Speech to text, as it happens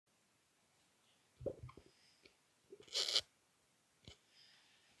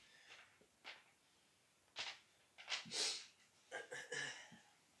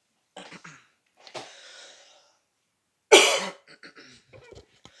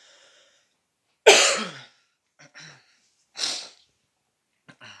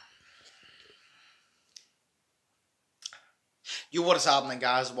Yo, what is happening,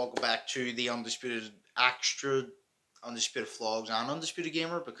 guys? Welcome back to the Undisputed Vlogs and Undisputed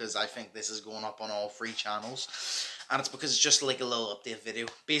Gamer, because I think this is going up on all three channels, and it's because it's just like a little update video.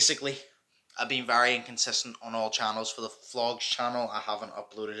 Basically, I've been very inconsistent on all channels. For the Vlogs channel, I haven't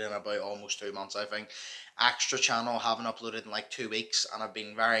uploaded in about almost 2 months, I think. Extra channel, I haven't uploaded in like 2 weeks, and I've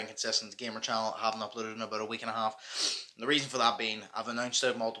been very inconsistent. Gamer channel, I haven't uploaded in about a week and a half. And the reason for that being, I've announced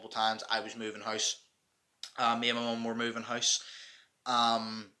it multiple times, I was moving house. Me and my mum were moving house.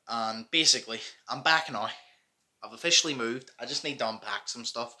 And basically, I'm back now. I've officially moved. I just need to unpack some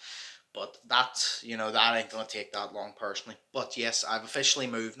stuff. But that ain't gonna take that long personally. But yes, I've officially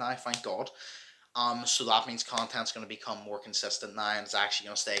moved now, thank God. So that means content's gonna become more consistent now, and it's actually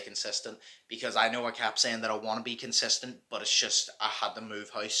gonna stay consistent, because I know I kept saying that I want to be consistent, but it's just I had to move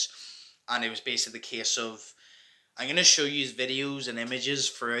house, and it was basically the case of I'm gonna show you videos and images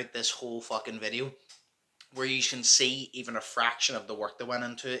throughout this whole fucking video, where you can see even a fraction of the work that went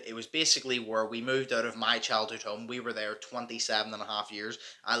into it. It was basically where we moved out of my childhood home. We were there 27 and a half years.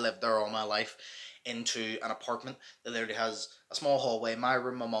 I lived there all my life, into an apartment that literally has a small hallway, my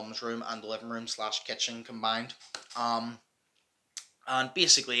room, my mum's room, and the living room / kitchen combined. And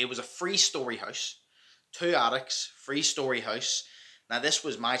basically it was a 3-story house, 2 attics, 3-story house. Now this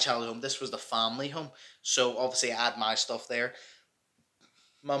was my childhood home. This was the family home. So obviously I had my stuff there.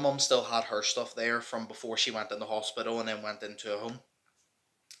 My mum still had her stuff there from before she went in the hospital and then went into a home.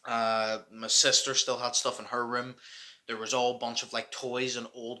 My sister still had stuff in her room. There was all a bunch of like toys and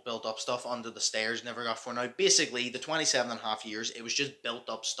old built up stuff under the stairs, never got thrown out. Basically, the 27 and a half years, it was just built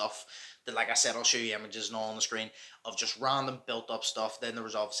up stuff that, like I said, I'll show you images and all on the screen of just random built up stuff. Then there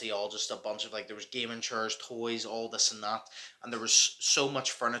was obviously all just a bunch of, like, there was gaming chairs, toys, all this and that. And there was so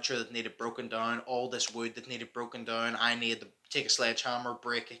much furniture that needed broken down, all this wood that needed broken down. I needed to take a sledgehammer,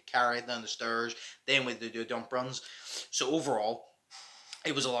 break it, carry it down the stairs. Then we had to do dump runs. So overall,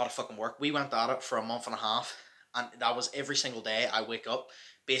 it was a lot of fucking work. We went at it for a month and a half, and that was every single day I wake up.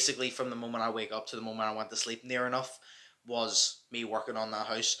 Basically, from the moment I wake up to the moment I went to sleep, near enough, was me working on that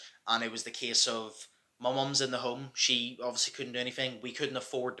house. And it was the case of my mum's in the home. She obviously couldn't do anything. We couldn't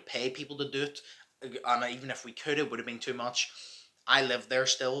afford to pay people to do it, and even if we could, it would have been too much. I lived there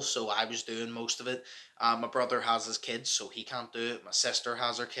still, so I was doing most of it. My brother has his kids, so he can't do it. My sister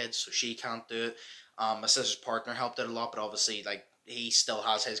has her kids, so she can't do it. My sister's partner helped out a lot, but obviously, like, he still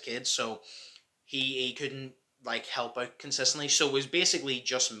has his kids, so he couldn't, like, help out consistently. So it was basically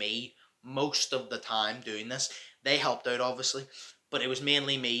just me most of the time doing this. They helped out obviously, but it was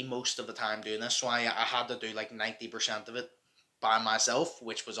mainly me most of the time doing this. So I had to do like 90% of it by myself,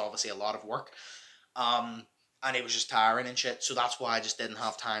 which was obviously a lot of work. And it was just tiring and shit. So that's why I just didn't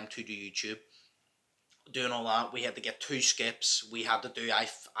have time to do YouTube. Doing all that, we had to get 2 skips. We had to do,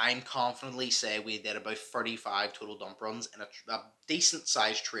 I'm confidently say we did about 35 total dump runs in a decent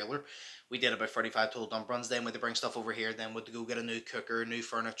sized trailer. We did about 35 total dump runs. Then we had to bring stuff over here. Then we had to go get a new cooker, new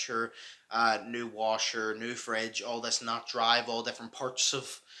furniture, new washer, new fridge, all this, not drive all different parts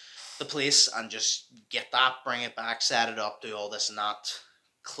of the place and just get that, bring it back, set it up, do all this and that.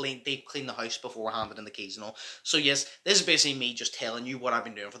 Deep clean the house before handing in the keys and all. So yes, this is basically me just telling you what I've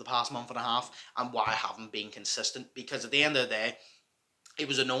been doing for the past month and a half and why I haven't been consistent, because at the end of the day, it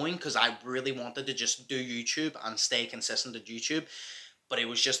was annoying because I really wanted to just do YouTube and stay consistent at YouTube, but it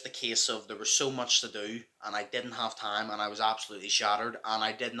was just the case of there was so much to do and I didn't have time and I was absolutely shattered, and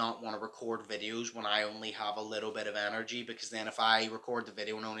I did not want to record videos when I only have a little bit of energy, because then if I record the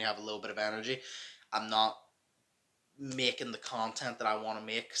video and only have a little bit of energy, I'm not making the content that I want to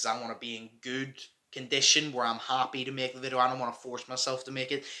make, because I want to be in good condition where I'm happy to make the video. I don't want to force myself to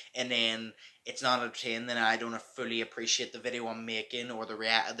make it and then it's not entertaining, then I don't fully appreciate the video I'm making or the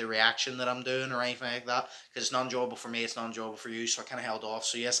reaction that I'm doing or anything like that, because it's not enjoyable for me, it's not enjoyable for you. So I kind of held off.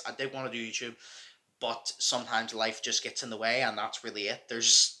 So yes, I did want to do YouTube, but sometimes life just gets in the way, and that's really it.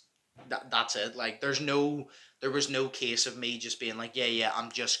 That's it. Like, there was no case of me just being like, yeah,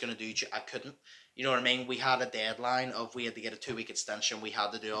 I'm just gonna do YouTube. I couldn't. You know what I mean? We had a deadline of, we had to get a 2-week extension. We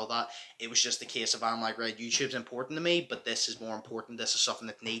had to do all that. It was just a case of, I'm like, right, YouTube's important to me, but this is more important. This is something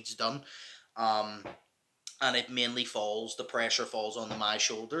that needs done. And it mainly the pressure falls on my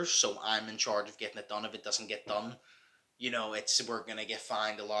shoulders. So I'm in charge of getting it done. If it doesn't get done, we're going to get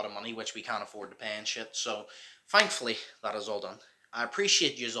fined a lot of money, which we can't afford to pay and shit. So thankfully, that is all done. I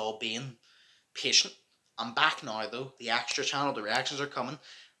appreciate you all being patient. I'm back now, though. The extra channel, the reactions are coming.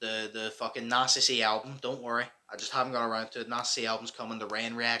 The fucking Nasty album, don't worry. I just haven't got around to it. Nasty album's coming, the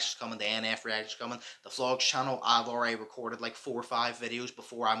Rain reaction's coming, the NF reaction's coming, the vlogs channel. I've already recorded like 4 or 5 videos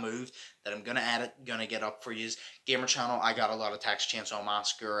before I moved that I'm gonna edit, gonna get up for you. Gamer channel, I got a lot of Texas Chainsaw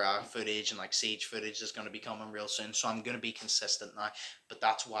Massacre footage and like Siege footage is gonna be coming real soon. So I'm gonna be consistent now. But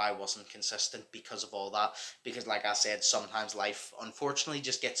that's why I wasn't consistent, because of all that. Because like I said, sometimes life unfortunately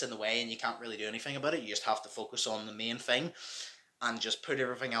just gets in the way and you can't really do anything about it. You just have to focus on the main thing and just put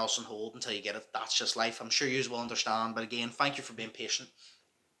everything else on hold until you get it. That's just life. I'm sure you will understand. But again, thank you for being patient.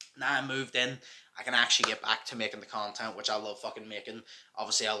 Now I moved in, I can actually get back to making the content, which I love fucking making.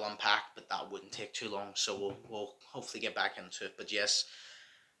 Obviously, I'll unpack, but that wouldn't take too long. So we'll hopefully get back into it. But yes,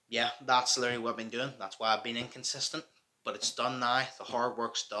 yeah, that's literally what I've been doing. That's why I've been inconsistent. But it's done now. The hard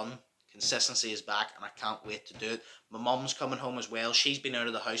work's done. Consistency is back, and I can't wait to do it. My mum's coming home as well. She's been out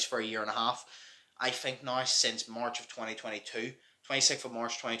of the house for a year and a half. I think now since March of 2022. 26th of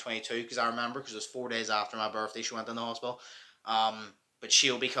March 2022, because I remember, because it was 4 days after my birthday she went in the hospital. But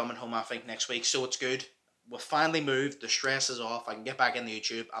she'll be coming home, I think, next week, so it's good. We've finally moved, the stress is off, I can get back into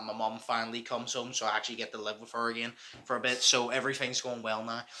YouTube, and my mum finally comes home, so I actually get to live with her again for a bit, so everything's going well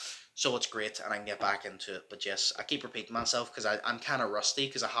now. So it's great, and I can get back into it. But yes, I keep repeating myself, because I'm kind of rusty,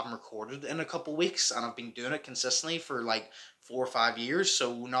 because I haven't recorded in a couple weeks, and I've been doing it consistently for like 4 or 5 years,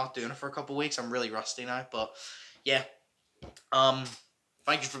 so not doing it for a couple weeks, I'm really rusty now. But yeah,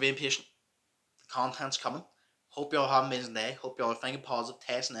 thank you for being patient. The content's coming. Hope y'all have an amazing day. Hope y'all are thinking positive,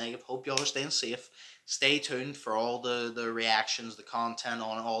 test negative. Hope y'all are staying safe. Stay tuned for all the reactions, the content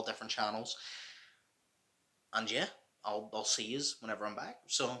on all different channels. And yeah, I'll see you whenever I'm back.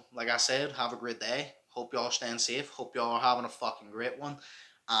 So, like I said, have a great day. Hope y'all are staying safe. Hope y'all are having a fucking great one.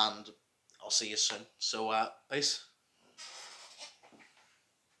 And I'll see you soon. So, peace.